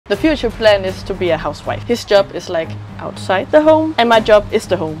The future plan is to be a housewife. His job is like outside the home and my job is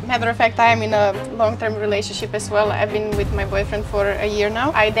the home. Matter of fact, I am in a long-term relationship as well. I've been with my boyfriend for a year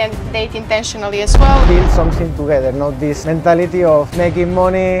now. I then date intentionally as well. Build something together, not this mentality of making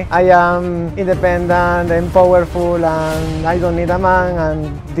money, I am independent and powerful and I don't need a man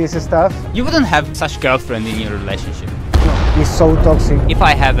and this stuff. You wouldn't have such girlfriend in your relationship. It's so toxic. If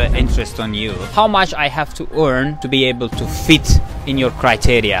I have an interest on you, how much I have to earn to be able to fit in your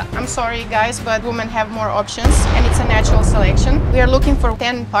criteria? I'm sorry guys, but women have more options and it's a natural selection. We are looking for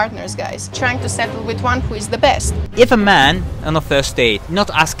 10 partners, guys, trying to settle with one who is the best. If a man on a first date not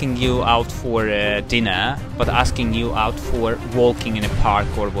asking you out for dinner, but asking you out for walking in a park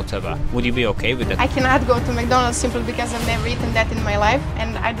or whatever, would you be okay with that? I cannot go to McDonald's simply because I've never eaten that in my life,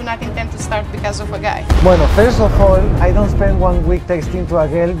 and I do not intend to start because of a guy. Bueno, first of all, I don't spend 1 week texting to a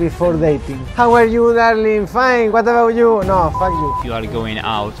girl before dating. How are you, darling? Fine. What about you? No, fuck you. If you are going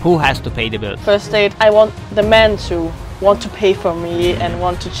out, who has to pay the bill? First date, I want the man to want to pay for me and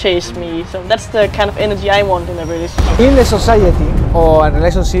want to chase me. So that's the kind of energy I want in a relationship. In the society or a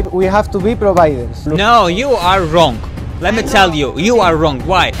relationship, we have to be providers. No, you are wrong. Let me tell you, you are wrong.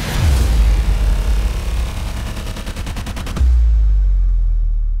 Why?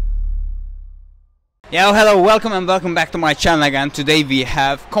 Yo, hello, welcome and welcome back to my channel again. Today we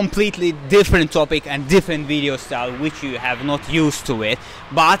have completely different topic and different video style which you have not used to it.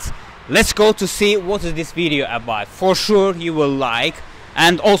 But let's go to see what is this video about. For sure you will like.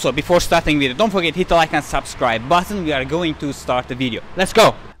 And also before starting video, don't forget hit the like and subscribe button. We are going to start the video. Let's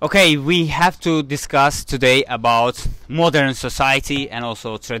go. Okay, we have to discuss today about modern society and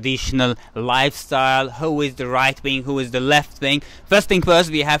also traditional lifestyle. Who is the right wing, who is the left wing? First thing first,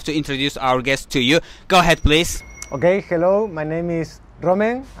 we have to introduce our guest to you. Go ahead, please. Okay, hello, my name is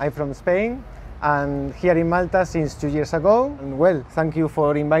Roman. I'm from Spain and here in Malta since 2 years ago. And well, thank you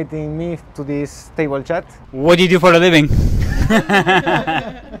for inviting me to this table chat. What do you do for a living?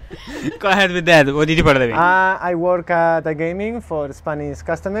 Go ahead with that. What do you do for a living? I work at a gaming for Spanish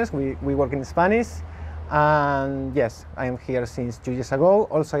customers. We work in Spanish. And yes, I am here since 2 years ago.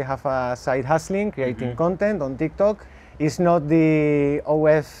 Also, I have a side hustling, creating content on TikTok. It's not the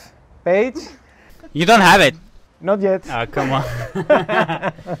OF page. You don't have it? Not yet. Oh, come on.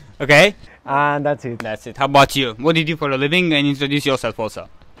 Okay. And that's it. That's it. How about you? What do you do for a living? And introduce yourself also.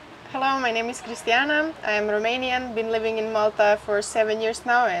 Hello, my name is Cristiana. I am Romanian, been living in Malta for 7 years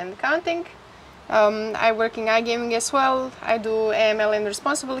now and counting. I work in iGaming as well. I do AML and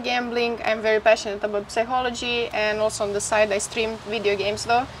responsible gambling. I'm very passionate about psychology and also on the side I stream video games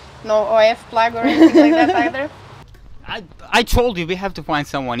though. No OF plug or anything like that either. I told you we have to find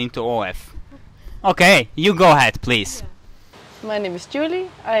someone into OF. Okay, you go ahead please. My name is Julie.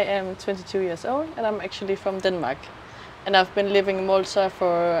 I am 22 years old and I'm actually from Denmark. And I've been living in Malta for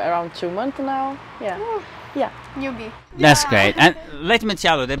around 2 months now. Yeah. Oh, yeah. Newbie. That's great. And let me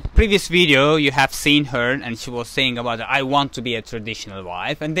tell you, the previous video you have seen her and she was saying about I want to be a traditional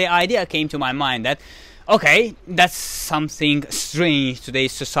wife, and the idea came to my mind that okay, that's something strange to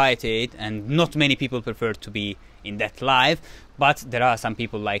today's society and not many people prefer to be in that life, but there are some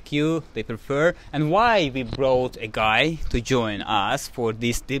people like you, they prefer. And why we brought a guy to join us for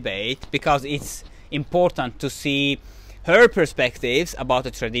this debate, because it's important to see her perspectives about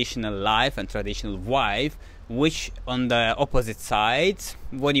a traditional life and traditional wife, which on the opposite side,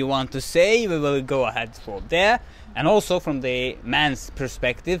 what you want to say, we will go ahead for there. And also from the man's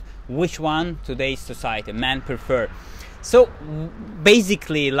perspective, which one today's society men prefer. So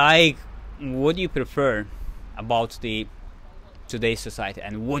basically, like, what do you prefer about the today's society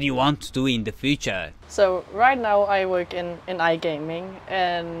and what do you want to do in the future? So right now I work in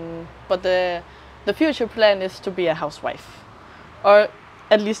iGaming, but the future plan is to be a housewife, or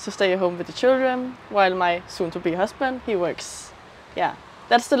at least to stay at home with the children, while my soon-to-be husband, he works. Yeah,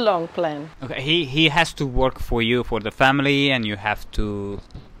 that's the long plan. Okay, he has to work for you, for the family, and you have to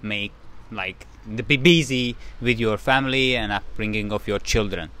make, like, be busy with your family and upbringing of your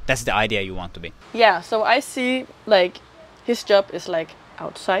children. That's the idea you want to be. Yeah, so I see, like, his job is like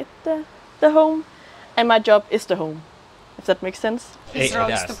outside the home, and my job is the home. If that makes sense. His role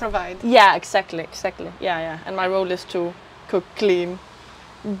is to provide. Yeah, exactly. Yeah. And my role is to cook, clean,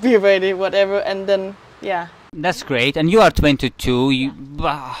 be ready, whatever, and then, yeah. That's great. And you are 22.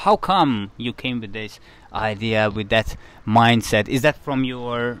 How come you came with this idea, with that mindset? Is that from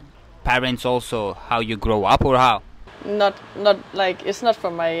your parents also, how you grow up, or how? Not like, it's not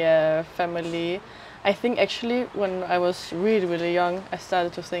from my family. I think actually when I was really young, I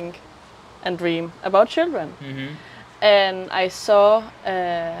started to think and dream about children. And I saw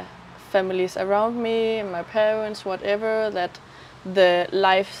families around me, my parents, whatever, that the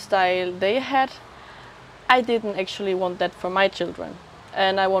lifestyle they had, I didn't actually want that for my children.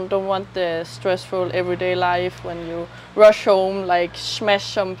 And I don't want the stressful everyday life when you rush home, like smash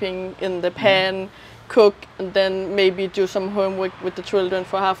something in the pan, cook, and then maybe do some homework with the children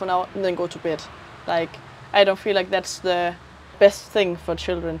for half an hour and then go to bed. Like, I don't feel like that's the best thing for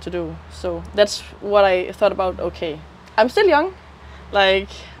children to do. So that's what I thought about. Okay, I'm still young, like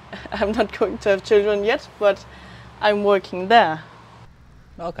I'm not going to have children yet, but I'm working there.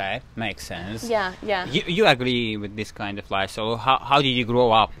 Okay, makes sense. Yeah, yeah. You agree with this kind of life. So how did you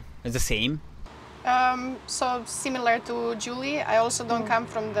grow up? It's the same? So similar to Julie, I also don't come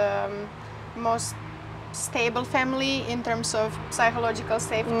from the most stable family in terms of psychological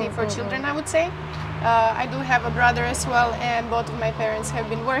safety for children, I would say. I do have a brother as well, and both of my parents have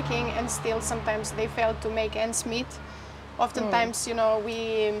been working, and still sometimes they fail to make ends meet. Oftentimes, you know,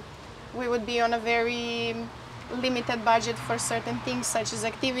 we would be on a very limited budget for certain things such as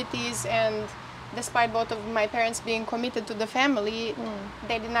activities, and despite both of my parents being committed to the family,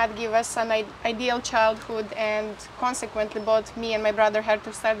 they did not give us an ideal childhood, and consequently both me and my brother had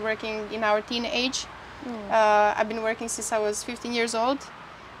to start working in our teenage. I've been working since I was 15 years old.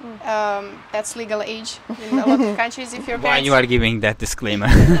 That's legal age in a lot of countries if your parents... Why you are giving that disclaimer?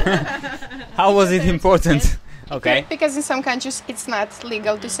 How was it important? Okay. Because in some countries it's not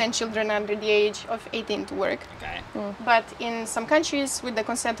legal to send children under the age of 18 to work. Okay. But in some countries, with the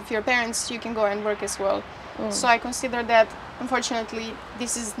consent of your parents, you can go and work as well. So I consider that, unfortunately,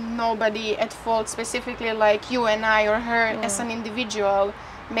 this is nobody at fault, specifically like you and I or her as an individual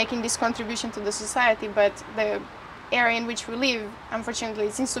making this contribution to the society, but the area in which we live, unfortunately,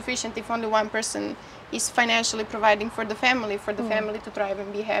 it's insufficient if only one person is financially providing for the family to thrive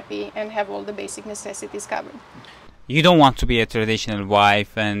and be happy and have all the basic necessities covered. You don't want to be a traditional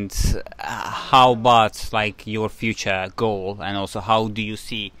wife, and how about like your future goal, and also how do you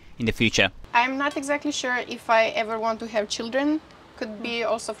see in the future? I'm not exactly sure if I ever want to have children. Could be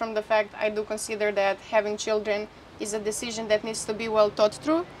also from the fact I do consider that having children is a decision that needs to be well thought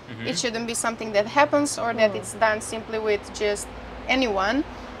through. It shouldn't be something that happens or that it's done simply with just anyone.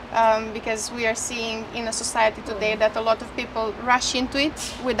 Because we are seeing in a society today that a lot of people rush into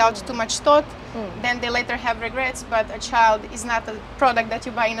it without too much thought. Then they later have regrets, but a child is not a product that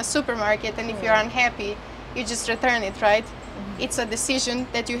you buy in a supermarket, and if you're unhappy, you just return it, right? It's a decision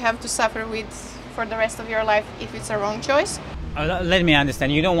that you have to suffer with for the rest of your life if it's a wrong choice. Let me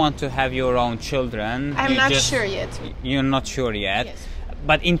understand, you don't want to have your own children. I'm not sure yet. You're not sure yet? Yes.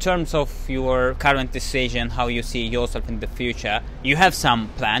 But in terms of your current decision, how you see yourself in the future, you have some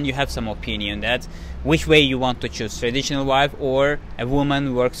plan, you have some opinion that which way you want to choose, traditional wife or a woman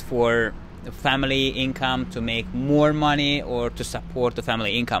who works for the family income to make more money or to support the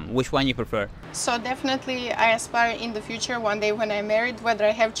family income. Which one you prefer? So definitely I aspire in the future, one day when I'm married, whether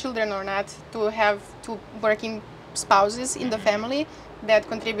I have children or not, to have two working spouses in the family that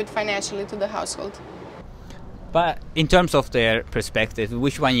contribute financially to the household. But in terms of their perspective,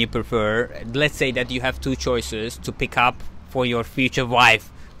 which one you prefer? Let's say that you have two choices to pick up for your future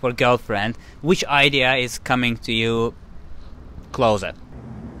wife, for girlfriend. Which idea is coming to you closer?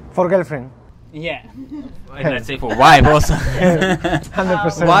 For girlfriend. Yeah. Let's say for wife also.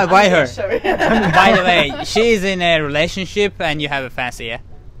 100%. Why her? By the way, she is in a relationship and you have a fancy, yeah?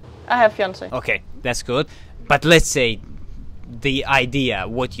 I have fiance. Okay, that's good. But let's say the idea,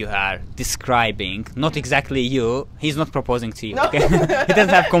 what you are describing, not exactly you, he's not proposing to you, No. okay? He doesn't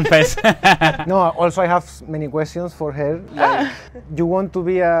have confess. No, also I have many questions for her. Like, you want to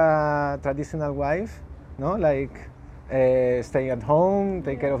be a traditional wife, no? Like, stay at home,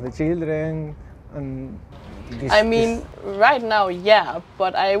 take care of the children, and I mean, right now, yeah,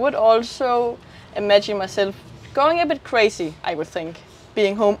 but I would also imagine myself going a bit crazy, I would think,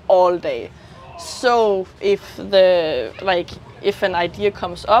 being home all day. So if if an idea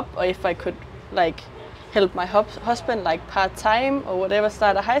comes up, or if I could like help my husband like part-time or whatever,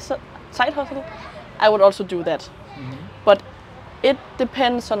 start a side hustle, I would also do that. But it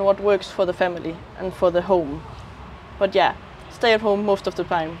depends on what works for the family and for the home. But yeah, stay at home most of the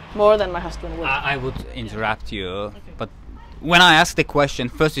time, more than my husband would. I would interrupt you, but when I asked the question,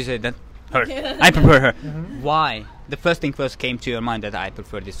 first you said that her, I prefer her. Why? The first thing first came to your mind that I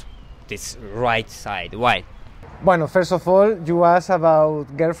prefer this right side. Why? Bueno, first of all, you asked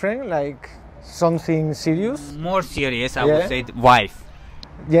about girlfriend, like something serious. More serious, I would say wife.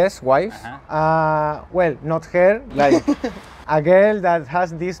 Yes, wife. Well, not her, like a girl that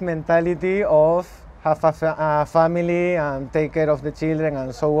has this mentality of have a family and take care of the children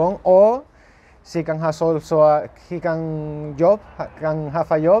and so on, or she can have also he can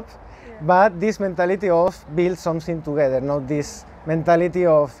have a job but this mentality of build something together, not this mentality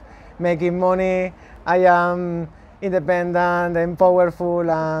of making money, I am independent and powerful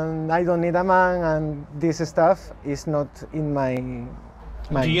and I don't need a man, and this stuff is not in my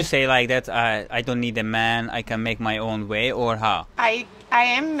mind. Do you say like that, I don't need a man, I can make my own way, or how? I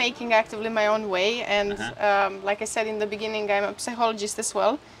am making actively my own way, and like I said in the beginning, I'm a psychologist as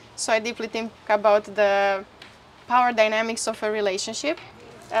well, so I deeply think about the power dynamics of a relationship.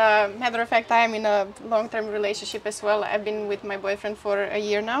 Matter of fact, I am in a long-term relationship as well. I've been with my boyfriend for a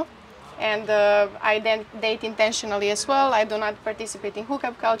year now, and I then date intentionally as well. I do not participate in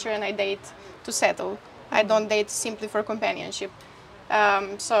hookup culture, and I date to settle. I don't date simply for companionship.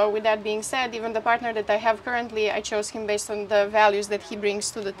 So with that being said, even the partner that I have currently, I chose him based on the values that he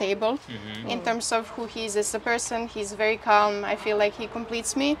brings to the table. In terms of who he is as a person, he's very calm. I feel like he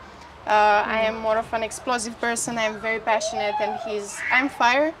completes me. I am more of an explosive person. I'm very passionate, and I'm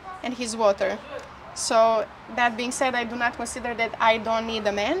fire and he's water. So that being said, I do not consider that I don't need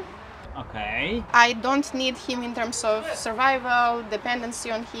a man. Okay. I don't need him in terms of survival,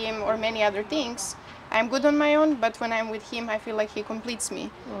 dependency on him, or many other things. I'm good on my own, but when I'm with him, I feel like he completes me,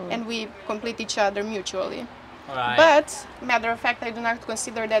 and we complete each other mutually. Right. But, matter of fact, I do not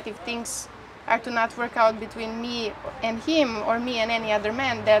consider that if things are to not work out between me and him, or me and any other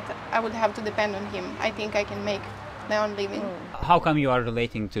man, that I would have to depend on him. I think I can make my own living. How come you are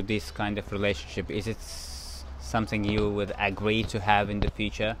relating to this kind of relationship? Is it something you would agree to have in the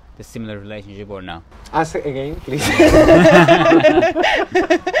future, the similar relationship, or no? Ask again, please.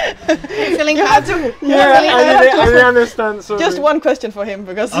 Feeling hard to... I didn't understand. Sorry. Just one question for him,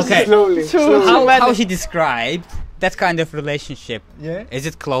 because Okay. Slowly. How he described that kind of relationship, Yeah. is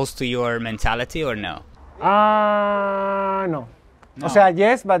it close to your mentality or no? No. No. O sea,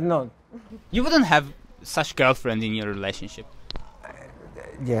 yes, but no. You wouldn't have such girlfriend in your relationship.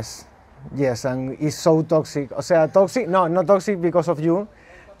 Yes. Yes, and it's so toxic. O sea, toxic, no, not toxic because of you.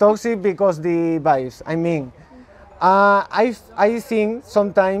 Toxic because the vibes. I mean, I think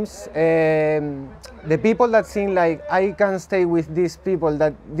sometimes the people that think like I can stay with these people,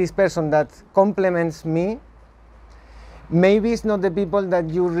 that this person that complements me, maybe it's not the people that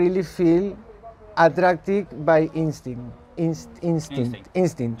you really feel attracted by instinct.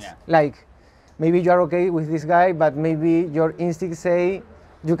 Yeah. Like maybe you are okay with this guy, but maybe your instincts say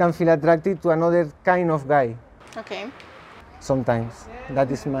you can feel attracted to another kind of guy. Okay. Sometimes that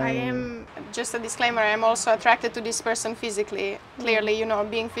is my. I am, just a disclaimer, I am also attracted to this person physically. Clearly, you know,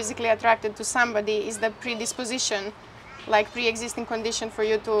 being physically attracted to somebody is the predisposition, like pre-existing condition for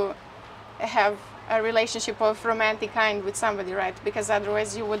you to have a relationship of romantic kind with somebody, right? Because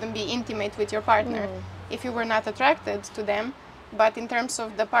otherwise you wouldn't be intimate with your partner if you were not attracted to them. But in terms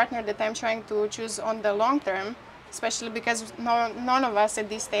of the partner that I'm trying to choose on the long term, especially because none of us at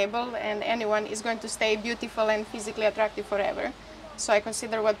this table and anyone is going to stay beautiful and physically attractive forever. So I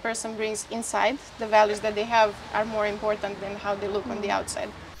consider what person brings inside, the values that they have are more important than how they look on the outside.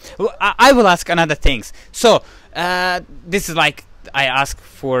 Well, I will ask another things. So this is like I ask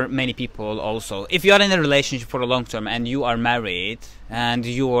for many people also. If you are in a relationship for a long term and you are married and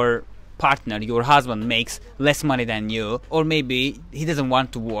your partner, your husband makes less money than you, or maybe he doesn't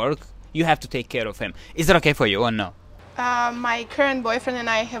want to work, you have to take care of him. Is that okay for you or no? My current boyfriend and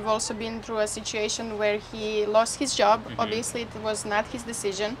I have also been through a situation where he lost his job. Obviously, it was not his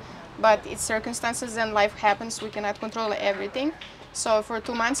decision, but it's circumstances and life happens. We cannot control everything. So for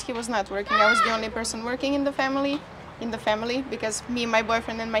 2 months, he was not working. I was the only person working in the family, because me, my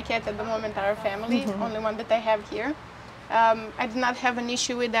boyfriend, and my cat at the moment are a family, only one that I have here. I did not have an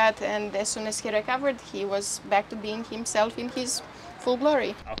issue with that, and as soon as he recovered, he was back to being himself in his full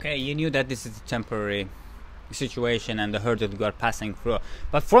glory. Okay, you knew that this is a temporary situation and the hurt that you are passing through.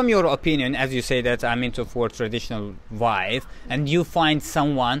 But from your opinion, as you say that I'm into for traditional wife, and you find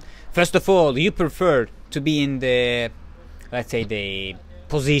someone, first of all, you prefer to be in the, let's say, the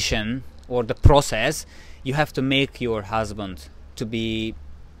position or the process, you have to make your husband to be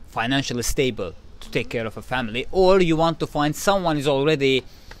financially stable, to take care of a family, or you want to find someone who's already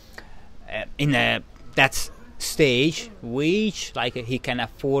in that stage which like he can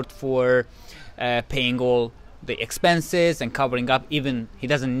afford for paying all the expenses and covering up, even he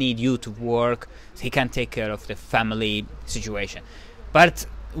doesn't need you to work, he can take care of the family situation. But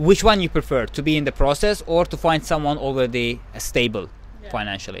which one you prefer, to be in the process or to find someone already stable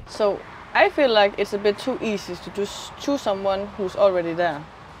financially? So I feel like it's a bit too easy to just choose someone who's already there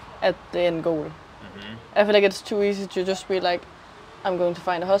at the end goal. I feel like it's too easy to just be like, I'm going to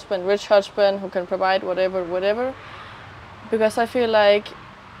find a husband, rich husband who can provide whatever, because I feel like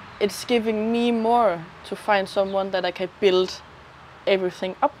it's giving me more to find someone that I can build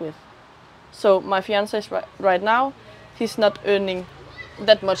everything up with. So my fiance is right now, he's not earning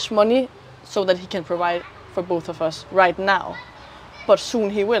that much money so that he can provide for both of us right now, but soon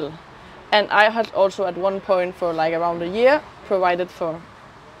he will. And I had also at one point for like around a year provided for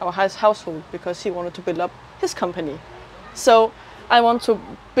our household because he wanted to build up his company. So I want to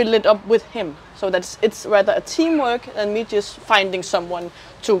build it up with him, so that it's rather a teamwork than me just finding someone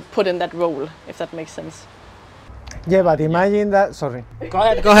to put in that role, if that makes sense. Yeah, but imagine that, sorry. Go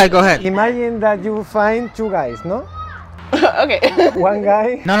ahead. Imagine that you find two guys, no? Okay. One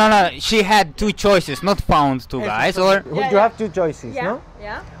guy, No. She had two choices, not found two guys, or you have two choices, no?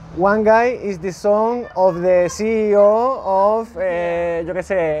 Yeah. One guy is the son of the CEO of, yo qué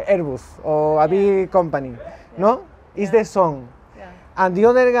sé, Airbus or a big company, no? Is the son. Yeah. And the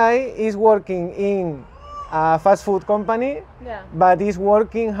other guy is working in a fast food company, Yeah. but is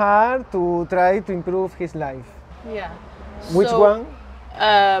working hard to try to improve his life. Yeah. Which So, one?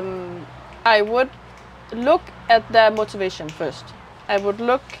 I would look at their motivation first. I would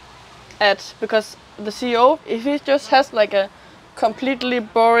look at, because the CEO, if he just has like a completely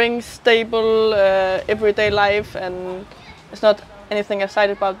boring, stable, everyday life and it's not anything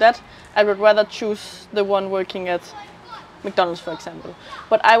excited about that, I would rather choose the one working at McDonald's, for example.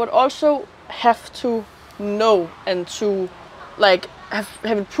 But I would also have to know and to like have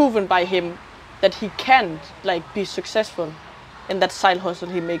it proven by him that he can like be successful in that side hustle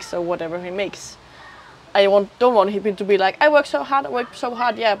he makes or whatever he makes. Don't want him to be like, I work so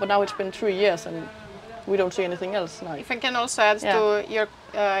hard, yeah, but now it's been 3 years and we don't see anything else now. If I can also add to your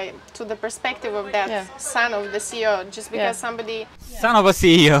to the perspective of that son of the CEO, just because somebody son of a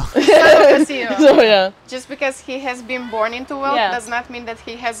CEO. son of the CEO, So yeah, just because he has been born into wealth does not mean that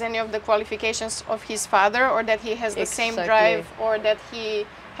he has any of the qualifications of his father, or that he has the same drive, or that he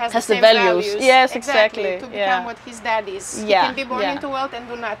has the same values. Yes, exactly. To become what his dad is. Yeah. He can be born into wealth and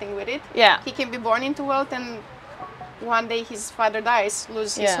do nothing with it. Yeah. He can be born into wealth and one day his father dies,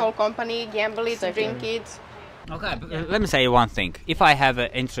 lose his whole company, gamble it, drink it. Okay, let me say one thing. If I have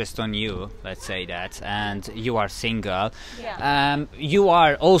an interest on you, let's say that, and you are single, you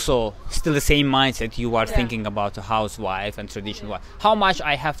are also still the same mindset. You are thinking about a housewife and traditional wife. How much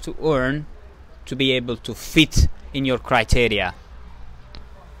I have to earn to be able to fit in your criteria?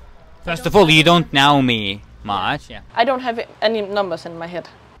 First of all, you don't know me much. Yeah. I don't have any numbers in my head.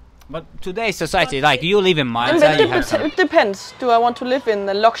 But today's society, like you live in Malta, you have some. It depends. Do I want to live in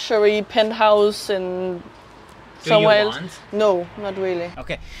a luxury penthouse in somewhere else? No, not really.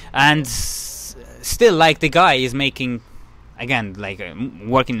 Okay, and still, like the guy is making, again, like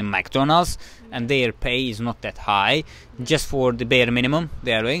working in McDonald's, and their pay is not that high, just for the bare minimum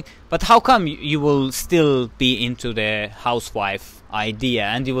they are doing. But how come you will still be into the housewife idea,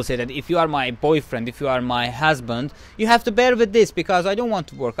 and you will say that if you are my boyfriend, if you are my husband, you have to bear with this because I don't want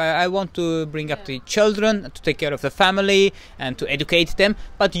to work. I want to bring up the children, to take care of the family and to educate them.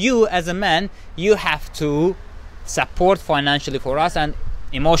 But you as a man, you have to support financially for us and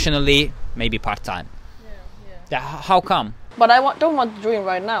emotionally maybe part-time. How come? But I don't want to do it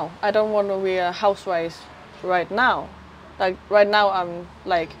right now. I don't want to be a housewife right now. Like right now I'm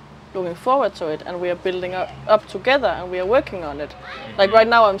like looking forward to it, and we are building up together and we are working on it. Like right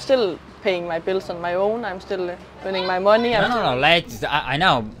now I'm still paying my bills on my own. I'm still earning my money. No. I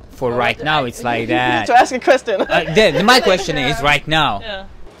know for right now it's like that. To ask a question. My question is right now. Yeah.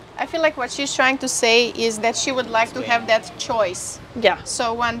 I feel like what she's trying to say is that she would like to have that choice. Yeah.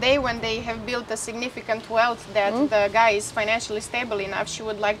 So one day when they have built a significant wealth that the guy is financially stable enough, she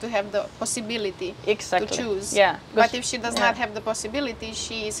would like to have the possibility to choose. Yeah. But if she does not have the possibility,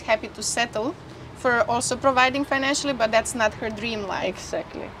 she is happy to settle for also providing financially, but that's not her dream life.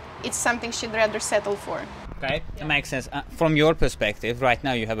 Exactly. It's something she'd rather settle for. Okay, that makes sense. From your perspective, right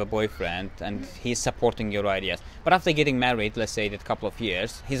now you have a boyfriend and he's supporting your ideas. But after getting married, let's say that couple of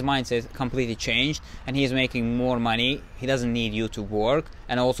years, his mindset completely changed and he's making more money. He doesn't need you to work,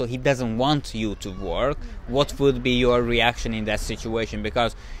 and also he doesn't want you to work. What would be your reaction in that situation?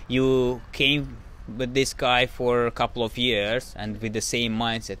 Because you came with this guy for a couple of years and with the same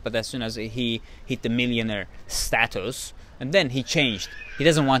mindset, but as soon as he hit the millionaire status, and then he changed. He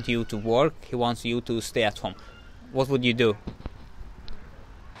doesn't want you to work, he wants you to stay at home. What would you do?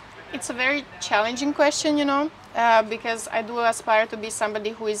 It's a very challenging question, you know, because I do aspire to be somebody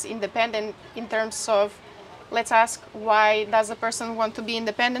who is independent in terms of, let's ask, why does a person want to be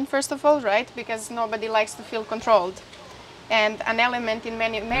independent, first of all, right? Because nobody likes to feel controlled. And an element in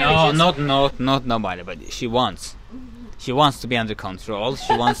many marriages... No, not nobody, but she wants. She wants to be under control,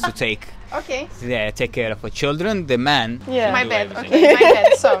 she wants to take... Okay. Yeah, take care of her children. The man. My bad. Okay, my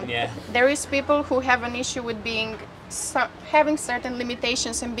bad. So yeah. there is people who have an issue with being having certain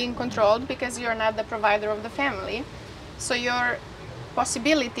limitations and being controlled because you're not the provider of the family. So your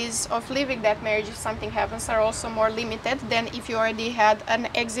possibilities of leaving that marriage if something happens are also more limited than if you already had an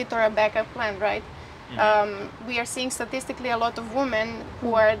exit or a backup plan, right? We are seeing statistically a lot of women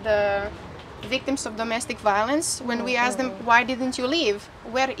who are the victims of domestic violence. When we ask them, why didn't you leave?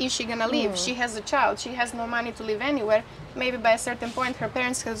 Where is she gonna live? She has a child, she has no money to live anywhere. Maybe by a certain point her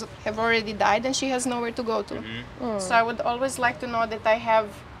parents have already died and she has nowhere to go to. So I would always like to know that I have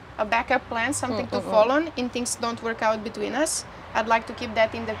a backup plan, something to fall on in things don't work out between us. I'd like to keep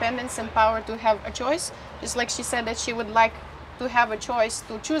that independence and power to have a choice. Just like she said that she would like to have a choice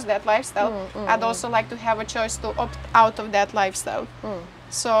to choose that lifestyle, I'd also like to have a choice to opt out of that lifestyle.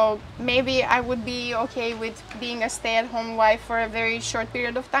 So maybe I would be okay with being a stay-at-home wife for a very short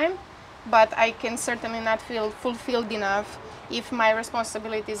period of time, but I can certainly not feel fulfilled enough if my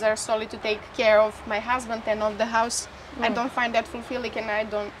responsibilities are solely to take care of my husband and of the house. I don't find that fulfilling, and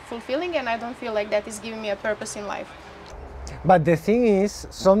I don't feel like that is giving me a purpose in life. But the thing is,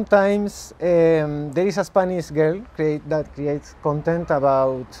 sometimes there is a Spanish girl that creates content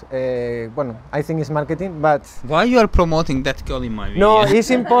about, bueno, I think it's marketing, but... Why you are promoting that girl in my video? No, it's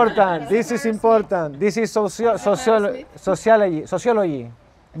important. This is important. This is sociology.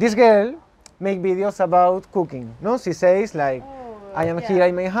 This girl make videos about cooking. No, she says like, I am here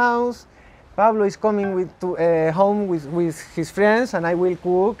in my house. Pablo is coming home with his friends, and I will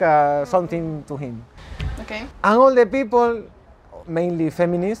cook something to him. Okay. And all the people, mainly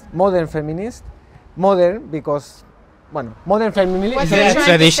feminists, modern because, bueno, modern feminism What is you're trying to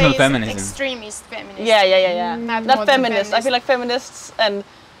traditional say is feminism. Extremist feminism. Yeah. Not Not modern feminists. I feel like feminists and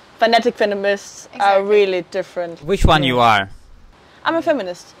fanatic feminists are Exactly. really different. Which one you are? I'm a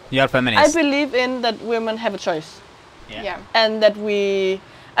feminist. You are I feminist. believe in that women have a choice, Yeah. and that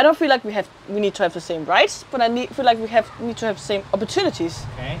I don't feel like we need to have the same rights, but I feel like we need to have the same opportunities.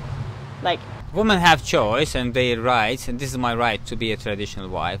 Okay. Like, Women have choice and their rights, and this is my right to be a traditional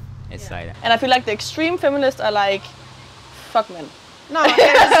wife. It's like that. and I feel like the extreme feminists are like, fuck men. No,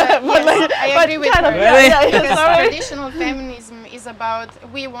 I agree with kind her. of, Really? Because sorry. traditional feminism is about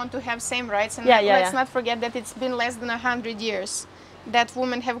we want to have same rights, and Yeah, let's yeah. not forget that it's been less than 100 years that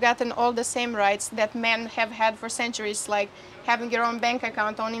women have gotten all the same rights that men have had for centuries, like having your own bank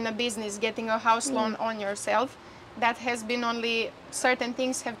account, owning a business, getting a house loan on yourself. That has been only certain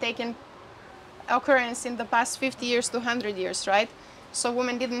things have taken occurrence in the past 50 years to 100 years, right? So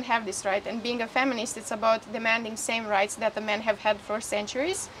women didn't have this right, and being a feminist, it's about demanding same rights that the men have had for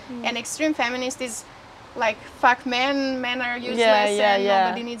centuries. And extreme feminist is like, fuck men are useless and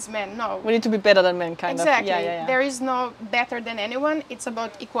nobody needs men. No. We need to be better than men, kind Exactly. of. Yeah. There is no better than anyone. It's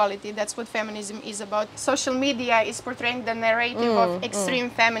about equality. That's what feminism is about. Social media is portraying the narrative of extreme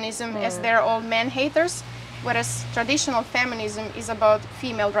feminism as they're all men haters, whereas traditional feminism is about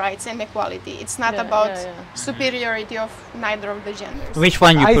female rights and equality. It's not about superiority of neither of the genders. Which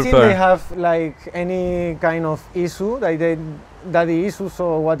one you I prefer? think they have like any kind of issue, like daddy issues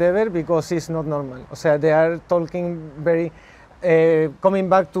or whatever, because it's not normal. O sea, they are talking very, coming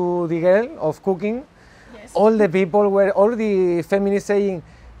back to the girl of cooking, Yes. all the people were, all the feminists saying,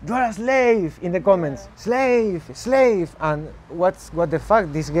 you are a slave in the comments, slave, and what the fuck,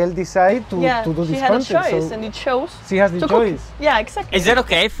 this girl decided to do she this had content, a choice, so and he chose she has the to choice. cook. Yeah, exactly. Is that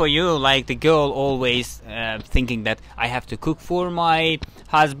okay for you, like the girl always thinking that I have to cook for my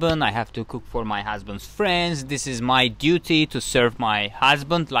husband, I have to cook for my husband's friends, this is my duty to serve my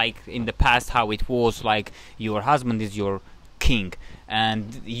husband, like in the past how it was, like your husband is your king,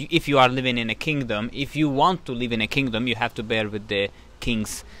 and if you are living in a kingdom, if you want to live in a kingdom, you have to bear with the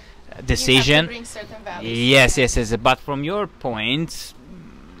king's decision. You have to bring certain values. Yes. But from your point,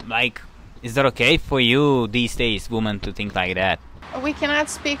 like, is that okay for you these days, women, to think like that? We cannot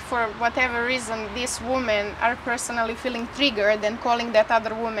speak for whatever reason these women are personally feeling triggered and calling that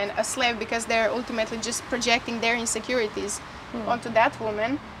other woman a slave, because they're ultimately just projecting their insecurities onto that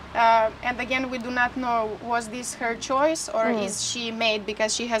woman. And again, we do not know, was this her choice or is she made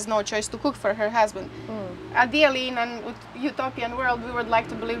because she has no choice to cook for her husband. Ideally, in an utopian world, we would like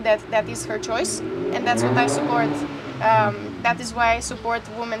to believe that that is her choice, and that's what I support. That is why I support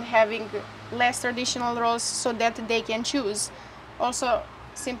women having less traditional roles so that they can choose. Also,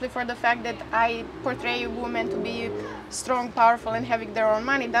 simply for the fact that I portray women to be strong, powerful, and having their own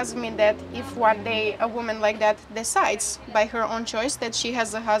money doesn't mean that if one day a woman like that decides by her own choice that she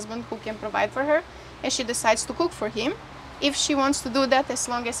has a husband who can provide for her and she decides to cook for him, if she wants to do that, as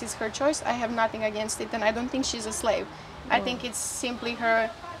long as it's her choice, I have nothing against it, and I don't think she's a slave. I think it's simply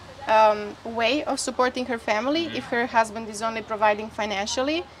her way of supporting her family. If her husband is only providing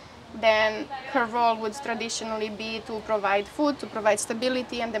financially, then her role would traditionally be to provide food, to provide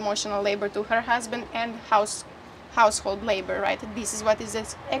stability and emotional labor to her husband, and household labor, right? This is what is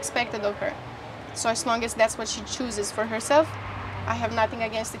expected of her. So as long as that's what she chooses for herself, I have nothing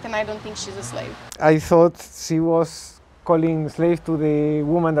against it, and I don't think she's a slave. I thought she was calling slave to the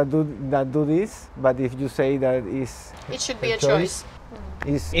woman that do this, but if you say that it should be a choice.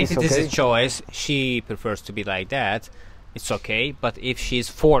 If it is a choice, she prefers to be like that, it's okay. But if she's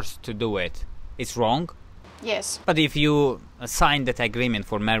forced to do it, it's wrong. Yes. But if you sign that agreement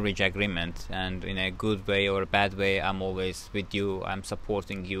for marriage agreement, and in a good way or a bad way, I'm always with you, I'm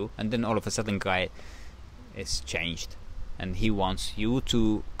supporting you, and then all of a sudden guy is changed and he wants you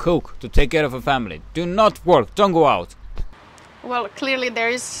to cook, to take care of a family, do not work, don't go out. Well, clearly there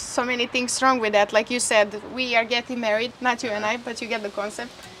is so many things wrong with that. Like you said, we are getting married, not you and I, but you get the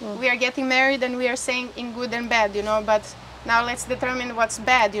concept. We are getting married and we are saying in good and bad, you know, but now let's determine what's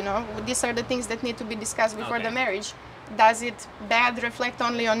bad, you know. These are the things that need to be discussed before the marriage. Does it bad reflect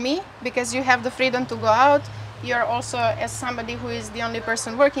only on me? Because you have the freedom to go out. You're also, as somebody who is the only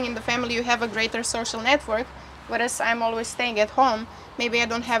person working in the family, you have a greater social network. Whereas I'm always staying at home, maybe I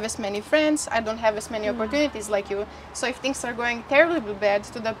don't have as many friends, I don't have as many opportunities like you. So if things are going terribly bad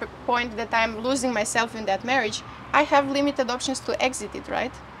to the point that I'm losing myself in that marriage, I have limited options to exit it,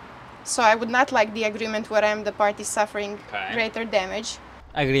 right? So I would not like the agreement where I'm the party suffering greater damage.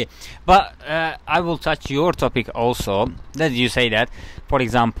 I agree. But I will touch your topic also. That you say that, for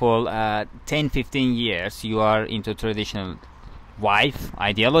example, 10-15 years you are into traditional wife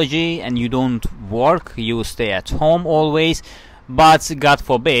ideology and you don't work, you stay at home always, but God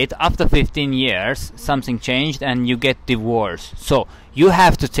forbid after 15 years something changed and you get divorced, so you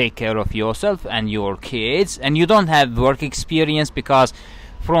have to take care of yourself and your kids, and you don't have work experience because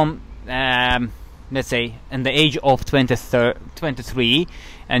from let's say in the age of 23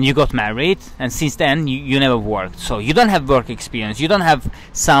 and you got married, and since then you never worked, so you don't have work experience, you don't have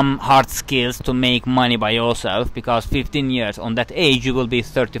some hard skills to make money by yourself, because 15 years on that age you will be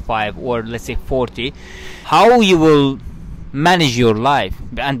 35 or let's say 40. How you will manage your life?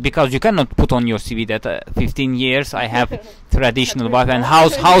 And because you cannot put on your CV that 15 years I have traditional wife and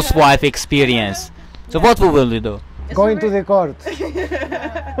housewife experience. So what will you do? Going to the court.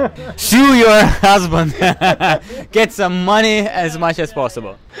 Sue your husband. Get some money as much as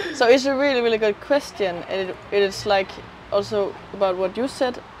possible. So it's a really, really good question. And it is like also about what you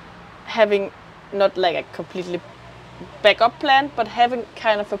said, having not like a completely backup plan, but having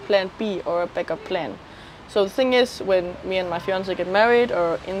kind of a plan B or a backup plan. So the thing is, when me and my fiance get married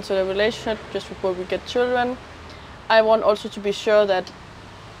or into a relationship just before we get children, I want also to be sure that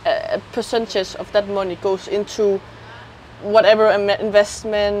a percentage of that money goes into whatever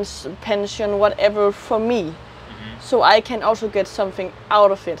investments, pension, whatever for me, so I can also get something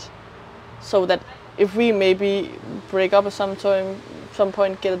out of it, so that if we maybe break up at some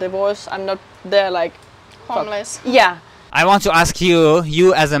point, get a divorce, I'm not there like homeless. Yeah. I want to ask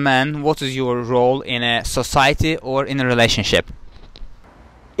you as a man, what is your role in a society or in a relationship?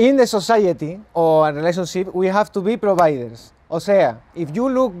 In the society or a relationship, we have to be providers. O sea, if you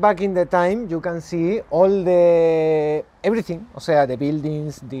look back in the time, you can see everything, o sea, the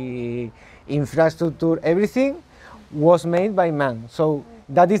buildings, the infrastructure, everything was made by man. So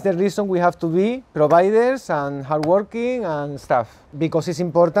that is the reason we have to be providers and hardworking and stuff. Because it's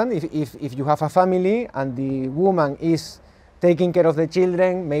important if you have a family and the woman is taking care of the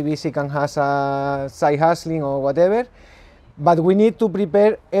children, maybe she can have a side hustling or whatever, but we need to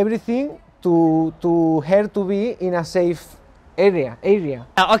prepare everything to her to be in a safe area.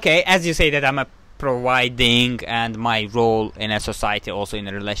 Okay, as you say that I'm a providing, and my role in a society, also in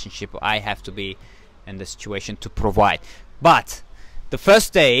a relationship, I have to be in the situation to provide. But the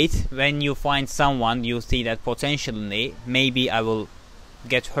first date, when you find someone you see that potentially maybe I will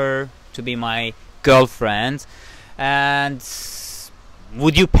get her to be my girlfriend, and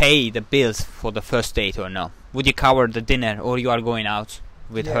would you pay the bills for the first date or no? Would you cover the dinner, or you are going out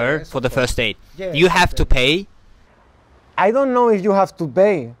with her for the first date? Yes, you have to pay? I don't know if you have to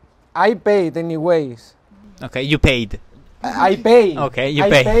pay. I paid anyways. Okay, you paid. I paid. Okay, you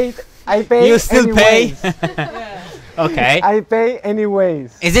paid. I paid. You still anyways. pay? Okay. I pay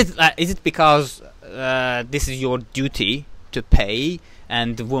anyways. Is it because this is your duty to pay,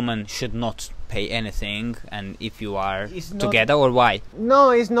 and the woman should not pay anything, and if you are together, or why?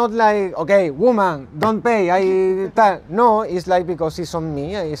 No, it's not like, okay, woman, don't pay. No, it's like because it's on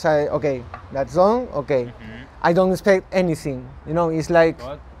me. It's like, okay, that's on. Okay, I don't expect anything. You know, it's like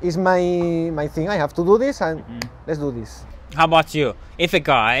it's my thing. I have to do this, and let's do this. How about you? If a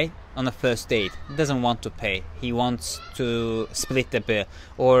guy on a first date doesn't want to pay, he wants to split the bill,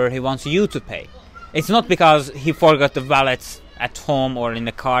 or he wants you to pay, it's not because he forgot the wallet at home or in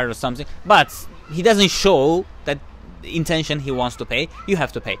the car or something, but he doesn't show that intention he wants to pay, you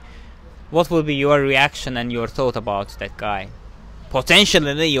have to pay. What will be your reaction and your thought about that guy?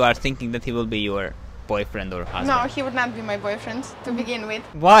 Potentially you are thinking that he will be your boyfriend or husband. No, he would not be my boyfriend to begin with.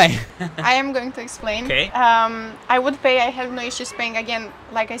 Why? I am going to explain. Okay. I would pay, I have no issues paying. Again,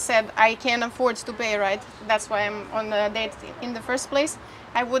 like I said, I can afford to pay, right? That's why I'm on a date in the first place.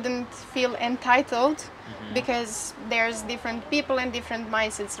 I wouldn't feel entitled because there's different people and different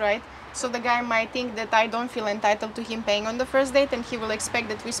mindsets, right? So the guy might think that I don't feel entitled to him paying on the first date and he will expect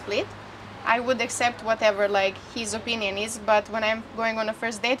that we split. I would accept whatever like his opinion is, but when I'm going on a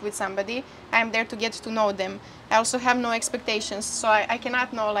first date with somebody, I'm there to get to know them. I also have no expectations, so I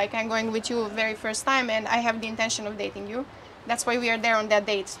cannot know like I'm going with you very first time and I have the intention of dating you. That's why we are there on that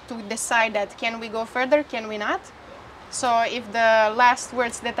date, to decide that can we go further, can we not? So if the last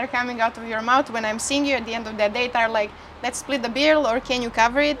words that are coming out of your mouth when I'm seeing you at the end of that date are like, let's split the bill or can you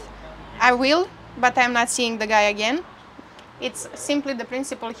cover it? I will, but I'm not seeing the guy again. It's simply the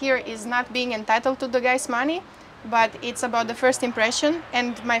principle here is not being entitled to the guy's money, but it's about the first impression.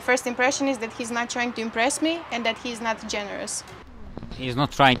 And my first impression is that he's not trying to impress me and that he's not generous. He's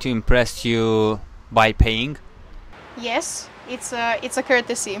not trying to impress you by paying? Yes, it's a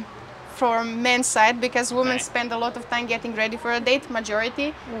courtesy from men's side because women Okay. spend a lot of time getting ready for a date,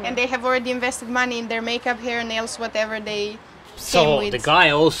 majority, and they have already invested money in their makeup, hair, nails, whatever they came So with. the guy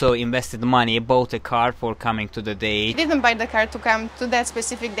also invested money, bought a car for coming to the He date. didn't buy the car to come to that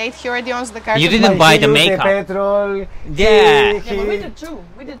specific date. He already owns the car. You to didn't But buy he the use makeup. petrol. Yeah. he- Yeah, but we did too.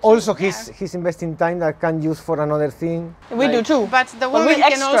 We did too. Also, Yeah. he's investing time that can use for another thing. We do too. But the But we woman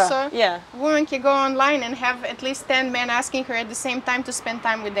can extra. also, Yeah. woman can go online and have at least 10 men asking her at the same time to spend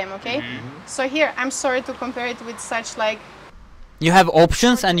time with them, okay? So here, I'm sorry to compare it with such like, You have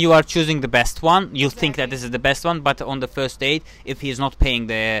options and you are choosing the best one. You think that this is the best one, but on the first date, if he's not paying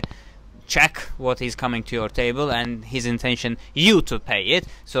the check what is coming to your table and his intention you to pay it,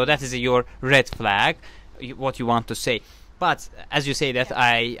 so that is your red flag, what you want to say. But as you say that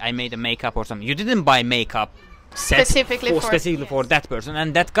I made a makeup or something, you didn't buy makeup set Specifically for- specifically for yes. that person,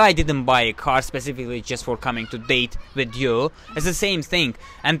 and that guy didn't buy a car specifically just for coming to date with you. It's the same thing.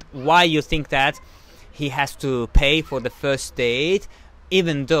 And why you think that he has to pay for the first date,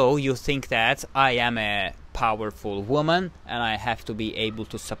 even though you think that I am a powerful woman and I have to be able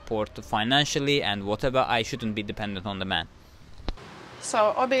to support financially and whatever, I shouldn't be dependent on the man.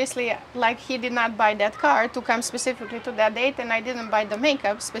 so obviously, like he did not buy that car to come specifically to that date, and I didn't buy the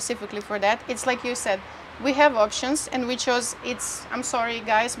makeup specifically for that. It's like you said, we have options, and we chose. I'm sorry,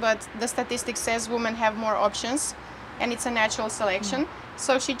 guys, but the statistics says women have more options, and it's a natural selection.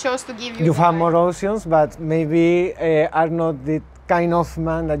 So she chose to give you. You the have guy. more options, but maybe are not the kind of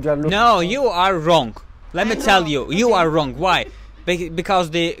man that you are looking No, for. you are wrong. Let me I tell know. you, you are wrong. Why?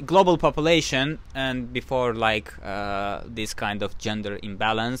 Because the global population, and before like this kind of gender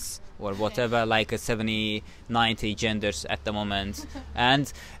imbalance or whatever, like 70, 90 genders at the moment,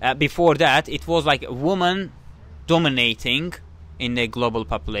 and before that it was like a woman dominating in the global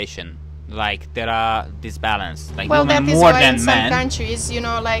population. Like there are this balance, like Well, women that is more why than in some men. countries, you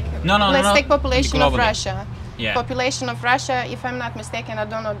know, like No, let's no. take population of Globally. Russia. Yeah. Population of Russia, if I'm not mistaken, I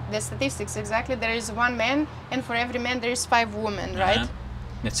don't know the statistics exactly. There is one man, and for every man there is 5 women, right?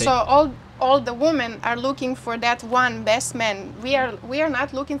 Let's So say. all the women are looking for that one best man. We are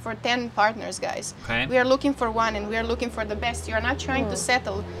not looking for 10 partners, guys. Okay. We are looking for one, and we are looking for the best. You are not trying to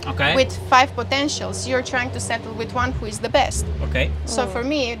settle Okay. with 5 potentials. You're trying to settle with one who is the best. Okay. So for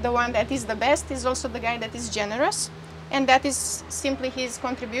me, the one that is the best is also the guy that is generous, and that is simply his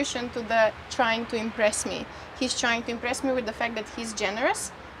contribution to the trying to impress me. He's trying to impress me with the fact that he's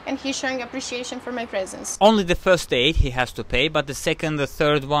generous, and he's showing appreciation for my presence. Only the first date he has to pay, but the second, the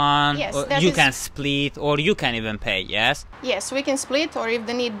third one, Yes, or that you is- can split, or you can even pay. Yes. Yes, we can split, or if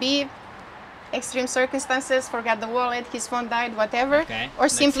the need be, extreme circumstances, forgot the wallet, his phone died, whatever. Okay, Or no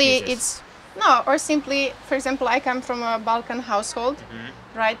simply excuses. or simply, for example, I come from a Balkan household,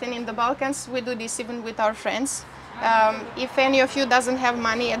 right? And in the Balkans, we do this even with our friends. If any of you doesn't have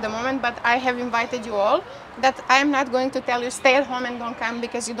money at the moment, but I have invited you all, that I'm not going to tell you stay at home and don't come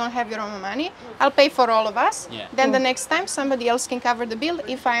because you don't have your own money. I'll pay for all of us. Yeah. Then the next time somebody else can cover the bill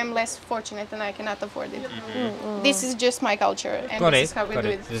if I am less fortunate and I cannot afford it. This is just my culture, and Got this it. is how we Got do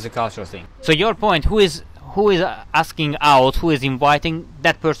it. it. This is a cultural thing. So your point: who is asking out? Who is inviting?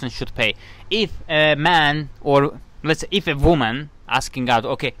 That person should pay. If a man, or let's say, if a woman asking out,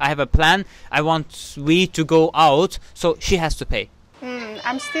 okay, I have a plan. I want we to go out, so she has to pay.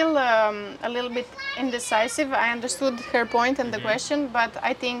 I'm still a little bit indecisive. I understood her point and the question, but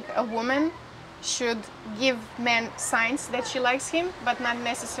I think a woman should give men signs that she likes him, but not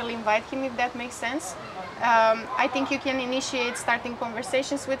necessarily invite him, if that makes sense. I think you can initiate starting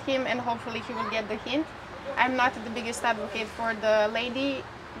conversations with him, and hopefully he will get the hint. I'm not the biggest advocate for the lady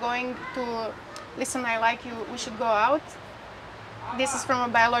going to, listen, I like you, we should go out. This is from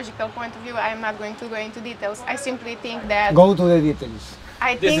a biological point of view. I am not going to go into details. I simply think that Go to the details.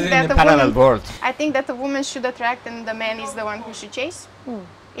 I This think is that in the the parallel woman, world. I think that the woman should attract and the man is the one who should chase.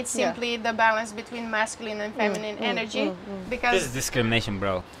 It's Yeah. simply the balance between masculine and feminine energy, because This is discrimination,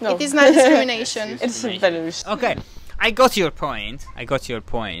 bro. No, it is not discrimination. it's values. Okay, I got your point.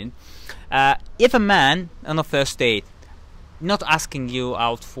 If a man on a first date not asking you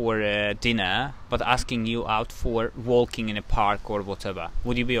out for dinner, but asking you out for walking in a park or whatever,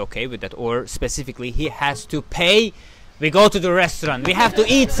 would you be okay with that? Or specifically, he has to pay. We go to the restaurant. We have to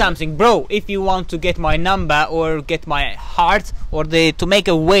eat something, bro. If you want to get my number or get my heart, or to make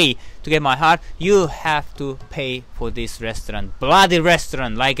a way to get my heart, you have to pay for this restaurant, bloody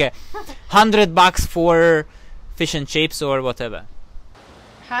restaurant, like $100 for fish and chips or whatever.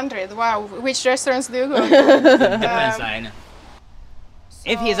 100, wow. Which restaurants do you go to? Depends, I know.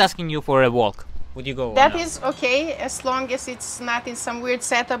 If he's asking you for a walk, would you go? or That not? is okay, as long as it's not in some weird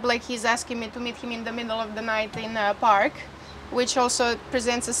setup like he's asking me to meet him in the middle of the night in a park, which also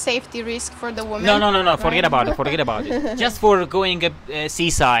presents a safety risk for the woman. No. Forget about it. Forget about it. Just for going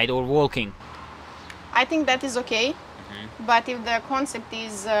seaside or walking. I think that is okay, but if the concept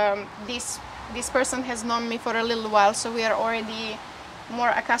is this person has known me for a little while, so we are already more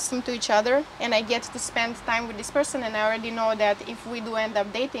accustomed to each other, and I get to spend time with this person, and I already know that if we do end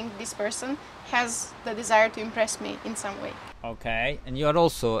up dating, this person has the desire to impress me in some way. Okay, and you are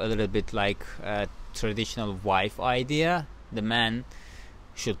also a little bit like a traditional wife idea. The man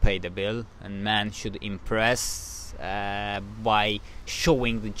should pay the bill, and man should impress by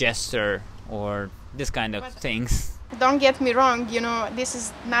showing the gesture or this kind of things. Don't get me wrong, you know, this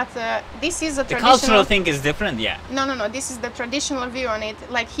is not this is a The traditional cultural thing is different, yeah. No, this is the traditional view on it.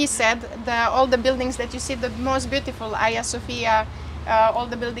 Like he said, all the buildings that you see, the most beautiful, Hagia Sophia, all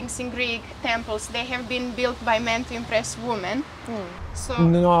the buildings in Greek temples, they have been built by men to impress women. So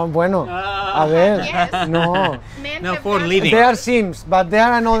No, bueno, a ver, Yes. no. men No, have for done- living. There are sims, but there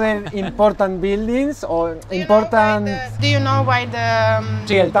are another important buildings or Do you know important... why do you know why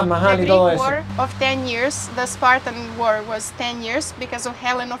Sí, el Taj the Mahal y Greek todo eso. War of 10 years, the Spartan War was 10 years because of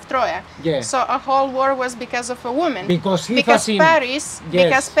Helen of Troy. Yeah. So a whole war was because of a woman. Because he because fascin- Paris, Yes.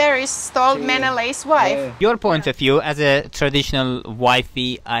 because Paris stole Sí. Menelaus' wife. Yeah. Your point of view as a traditional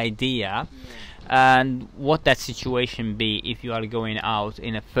wifey idea, and what that situation be if you are going out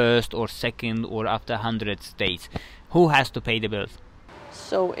in a first or second or after 100 dates, who has to pay the bills?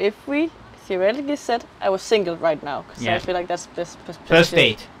 So if we theoretically said I was single right now, because Yeah. I feel like that's best. First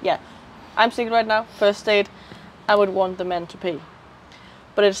date. Yeah, I'm single right now. First date, I would want the man to pay.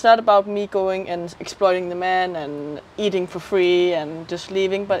 But it's not about me going and exploiting the man and eating for free and just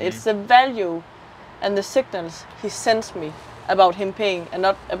leaving. But it's the value and the signals he sends me about him paying, and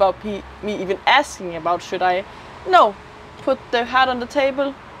not about me even asking about should I. No, put the heart on the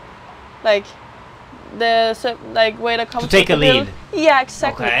table, like waiter comes To take with a the bill. lead. Yeah,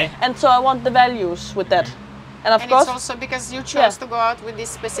 exactly. Okay. And so I want the values with that, and of And course. it's also because you chose to go out with this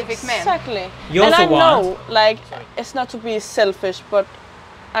specific man. Exactly. You and also I want- know, like, it's not to be selfish, but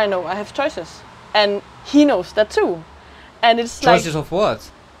I know I have choices, and he knows that too. And it's Choices like of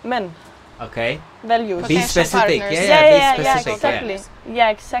what? men Okay. values. Be Potential specific. partners. Yeah, be yeah, specific. exactly. Yeah,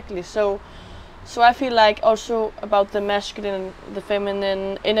 exactly. So I feel like also about the masculine and the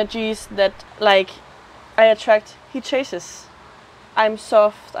feminine energies that like I attract. He chases. I'm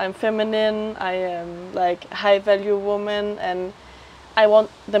soft. I'm feminine. I am like high value woman, and I want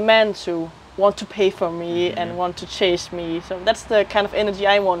the man to want to pay for me and want to chase me. So that's the kind of energy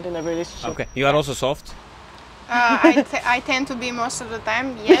I want in a relationship. Okay. You are also soft. I tend to be most of the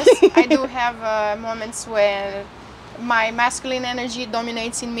time, yes. I do have moments where my masculine energy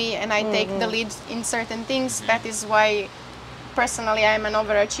dominates in me and I take the lead in certain things. That is why personally I'm an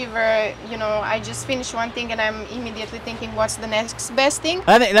overachiever. You know, I just finish one thing and I'm immediately thinking what's the next best thing.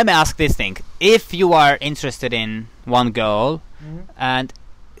 Let me ask this thing. If you are interested in one girl and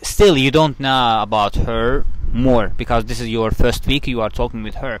still you don't know about her more because this is your first week you are talking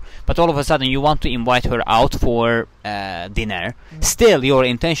with her, but all of a sudden you want to invite her out for dinner, still your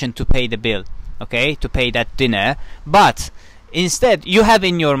intention to pay the bill, okay, to pay that dinner, but Instead, you have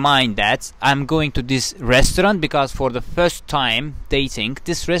in your mind that I'm going to this restaurant because for the first time dating,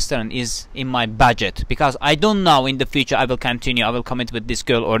 this restaurant is in my budget, because I don't know in the future I will continue, I will commit with this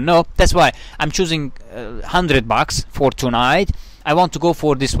girl or no. That's why I'm choosing $100 for tonight. I want to go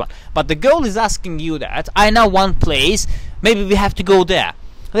for this one. But the girl is asking you that I know one place, maybe we have to go there.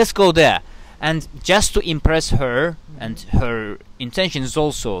 Let's go there. And just to impress her, and her intention is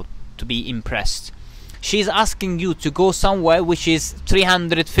also to be impressed, she's asking you to go somewhere which is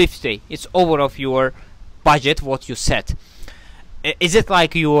 350. It's over of your budget, what you set. Is it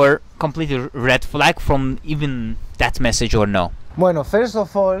like your completely red flag from even that message or no? Bueno, first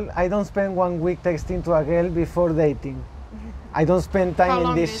of all, I don't spend 1 week texting to a girl before dating. I don't spend time How in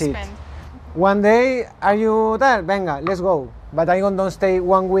long this do you shit. spend? One day, are you there? Venga, let's go. But I don't stay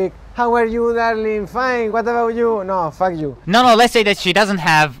 1 week. How are you, darling? Fine. What about you? No, fuck you. No, let's say that she doesn't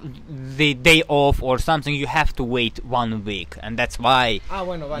have the day off or something. You have to wait 1 week, and that's why. Ah,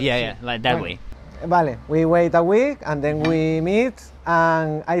 bueno, vale. Yeah, like that way. Vale, we wait a week and then we meet,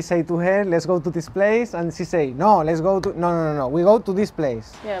 and I say to her, let's go to this place, and she say, no, let's go to, no, we go to this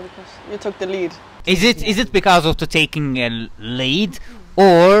place. Yeah, because you took the lead. Is it because of the taking a lead,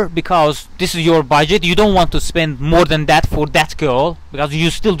 or because this is your budget, you don't want to spend more than that for that girl, because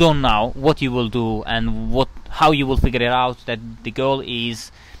you still don't know what you will do and how you will figure it out that the girl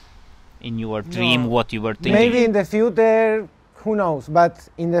is in your dream, what you were thinking? Maybe in the future, who knows, but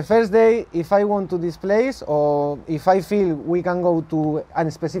in the first day, if I want to this place, or if I feel we can go to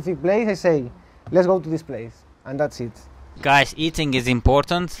a specific place, I say, let's go to this place, and that's it. Guys, eating is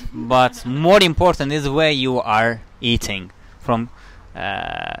important, but more important is where you are eating. From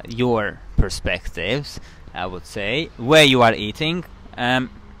your perspectives, I would say, where you are eating.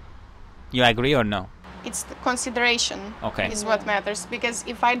 You agree or no? It's the consideration is Okay. what matters, because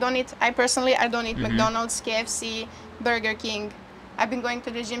if I don't eat, I don't eat McDonald's, KFC, Burger King. I've been going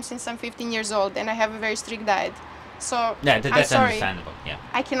to the gym since I'm 15 years old, and I have a very strict diet. So Yeah, I'm that's sorry, understandable. Yeah.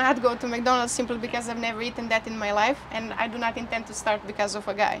 I cannot go to McDonald's simply because I've never eaten that in my life, and I do not intend to start because of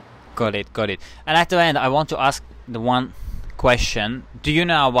a guy. Got it. And at the end, I want to ask the one question. Do you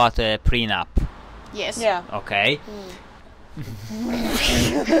know about a prenup? Yes. Yeah. Okay.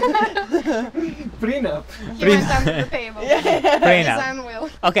 Prenup. He went under the table. Prenup. His own will.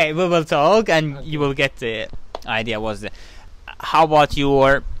 Okay, we will talk and you will get the idea what's the... How about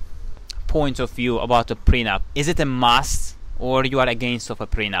your point of view about a prenup? Is it a must or you are against of a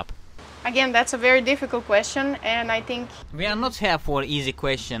prenup? Again, that's a very difficult question, and I think We are not here for easy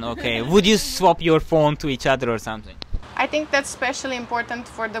question, okay? Would you swap your phone to each other or something? that's especially important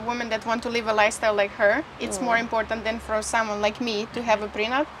for the women that want to live a lifestyle like her. It's more important than for someone like me to have a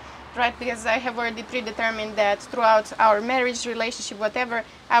prenup, right? Because I have already predetermined that throughout our marriage, relationship, whatever,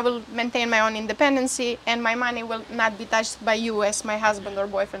 I will maintain my own independency, and my money will not be touched by you as my husband or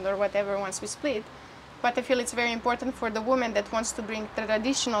boyfriend or whatever once we split. But I feel it's very important for the woman that wants to bring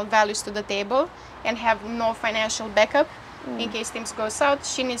traditional values to the table and have no financial backup in case things go south.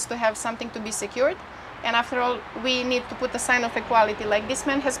 She needs to have something to be secured. And after all, we need to put a sign of equality. Like, this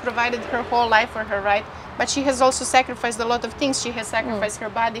man has provided her whole life for her, right? But she has also sacrificed a lot of things. She has sacrificed her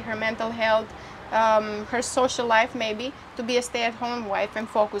body, her mental health, her social life maybe, to be a stay-at-home wife and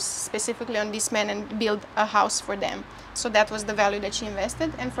focus specifically on this man and build a house for them. So that was the value that she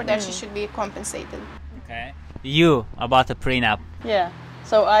invested, and for that she should be compensated. Okay. You, about the prenup. Yeah.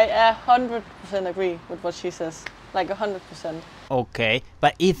 So I 100% agree with what she says. Like 100%. Okay,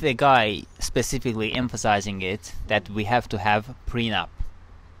 but if a guy specifically emphasizing it, that we have to have prenup,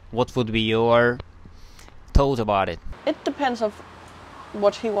 what would be your thought about it? It depends of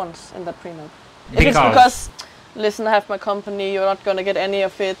what he wants in that prenup. If it's because, listen, I have my company, you're not gonna get any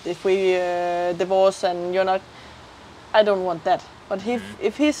of it if we divorce, and you're not, I don't want that. But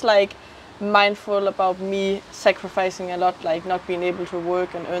if he's like mindful about me sacrificing a lot, like not being able to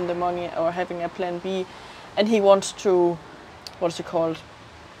work and earn the money or having a plan B, and he wants to, what's it called,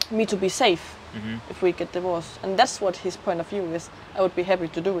 me to be safe if we get divorced, and that's what his point of view is, I would be happy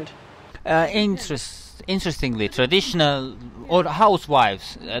to do it. Interestingly, traditional or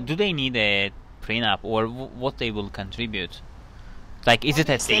housewives, do they need a prenup, or what they will contribute? Like, is it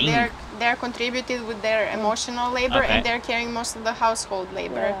a Obviously, thing? they're contributed with their emotional labor, Okay. and they're carrying most of the household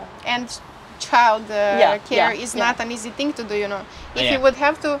labor. Yeah. And child care is yeah. not an easy thing to do, you know. If Yeah. you would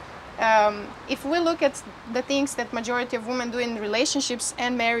have to if we look at the things that majority of women do in relationships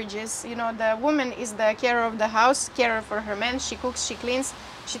and marriages, you know, the woman is the carer of the house, carer for her man. She cooks, she cleans,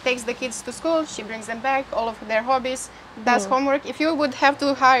 she takes the kids to school, she brings them back, all of their hobbies, does homework. If you would have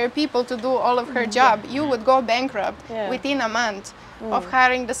to hire people to do all of her job, you would go bankrupt within a month of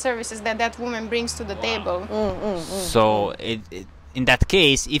hiring the services that that woman brings to the table. So in that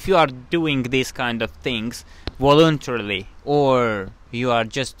case, if you are doing these kind of things voluntarily, or you are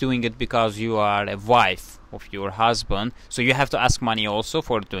just doing it because you are a wife of your husband, so you have to ask money also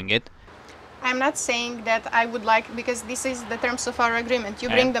for doing it. I'm not saying that I would like, because this is the terms of our agreement. You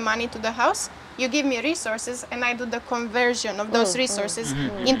bring the money to the house, you give me resources, and I do the conversion of those resources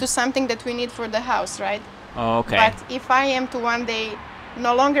into something that we need for the house, right? Okay. But if I am to one day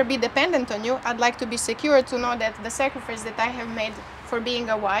no longer be dependent on you, I'd like to be secure to know that the sacrifice that I have made for being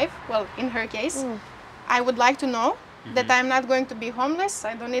a wife, well, in her case, I would like to know that I'm not going to be homeless,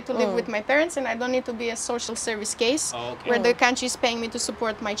 I don't need to live with my parents, and I don't need to be a social service case where the country is paying me to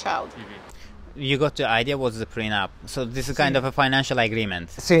support my child. You got the idea what's the prenup. So this is kind of a financial agreement.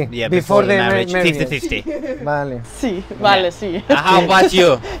 Sí, Yeah, before the marriage, marriage. 50-50. Vale. Sí, vale, sí. How about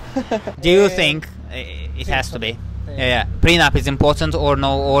you? Do you think it has to be? Yeah, prenup is important or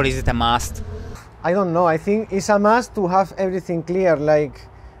no, or is it a must? I don't know. I think it's a must to have everything clear. Like,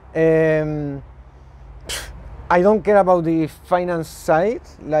 I don't care about the finance side.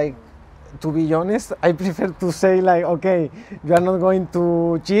 Like, to be honest, I prefer to say like, okay, you are not going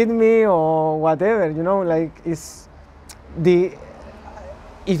to cheat me or whatever. You know, like it's the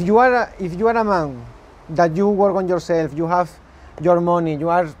if you are a man that you work on yourself, you have your money, you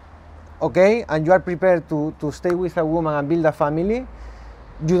are okay, and you are prepared to stay with a woman and build a family,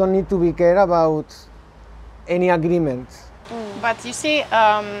 you don't need to be care about any agreement. But you see,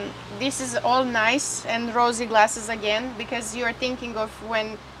 this is all nice and rosy glasses again, because you are thinking of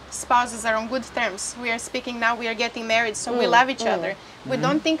when spouses are on good terms. We are speaking now, we are getting married, so we love each other. We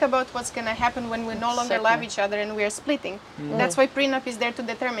don't think about what's going to happen when we no longer love each other and we are splitting. That's why prenup is there to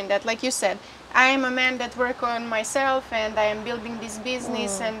determine that. Like you said, I am a man that work on myself and I am building this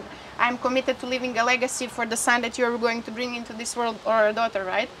business and I'm committed to leaving a legacy for the son that you're going to bring into this world, or a daughter,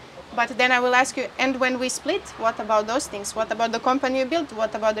 right? But then I will ask you, and when we split, what about those things? What about the company you built?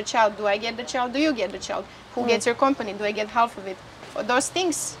 What about the child? Do I get the child? Do you get the child? Who gets your company? Do I get half of it? Those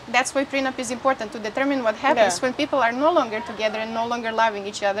things, that's why prenup is important, to determine what happens when people are no longer together and no longer loving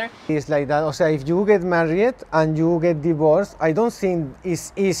each other. It's like that. O sea, if you get married and you get divorced, I don't think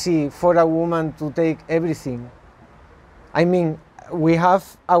it's easy for a woman to take everything. I mean, we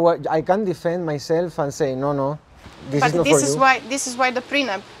have I can defend myself and say, no, this is not for you. This is why the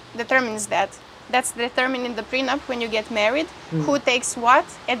prenup determines that. That's determined in the prenup when you get married, who takes what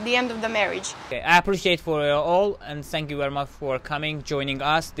at the end of the marriage. Okay, I appreciate for you all, and thank you very much for coming, joining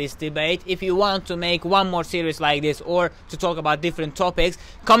us this debate. If you want to make one more series like this or to talk about different topics,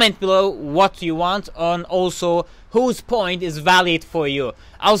 comment below what you want and also whose point is valid for you.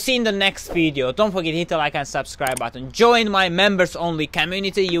 I'll see you in the next video. Don't forget to hit the like and subscribe button. Join my members only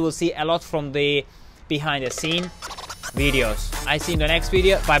community. You will see a lot from the behind the scene videos. I see you in the next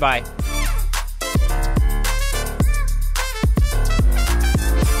video. Bye bye.